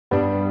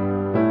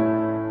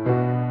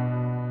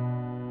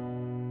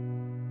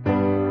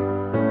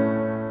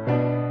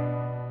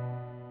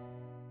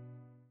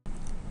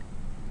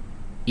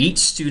Each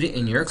student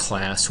in your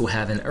class will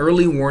have an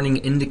early warning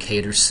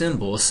indicator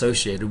symbol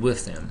associated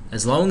with them,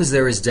 as long as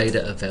there is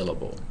data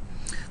available.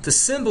 The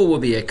symbol will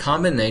be a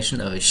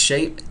combination of a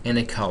shape and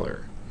a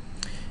color.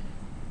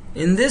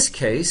 In this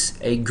case,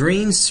 a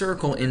green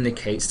circle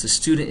indicates the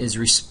student is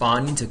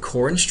responding to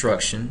core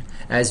instruction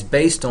as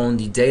based on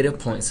the data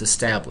points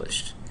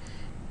established.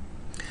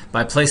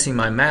 By placing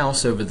my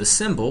mouse over the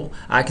symbol,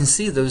 I can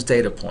see those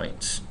data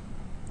points.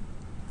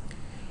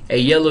 A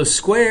yellow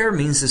square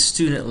means the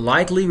student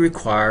likely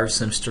requires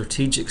some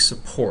strategic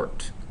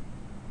support.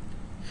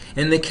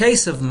 In the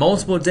case of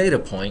multiple data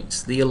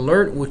points, the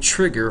alert will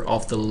trigger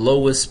off the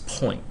lowest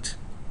point.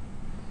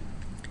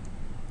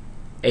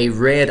 A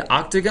red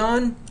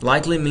octagon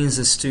likely means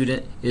the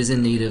student is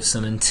in need of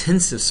some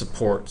intensive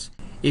support.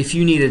 If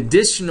you need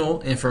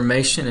additional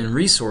information and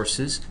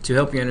resources to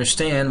help you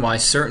understand why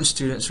certain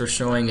students are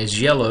showing as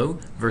yellow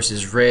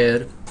versus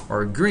red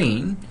or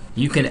green,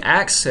 you can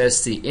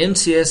access the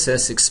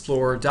MTSS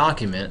Explorer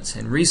documents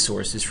and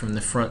resources from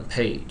the front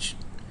page.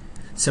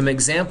 Some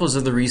examples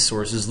of the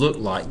resources look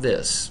like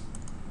this.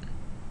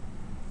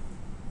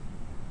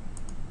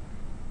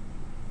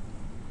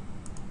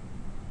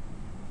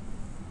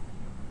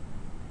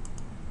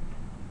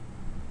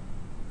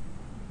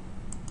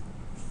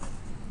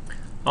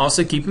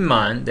 Also keep in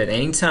mind that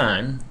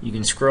anytime you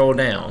can scroll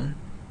down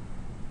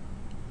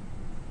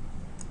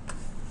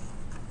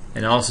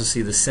and also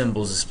see the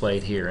symbols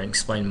displayed here and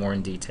explain more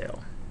in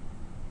detail.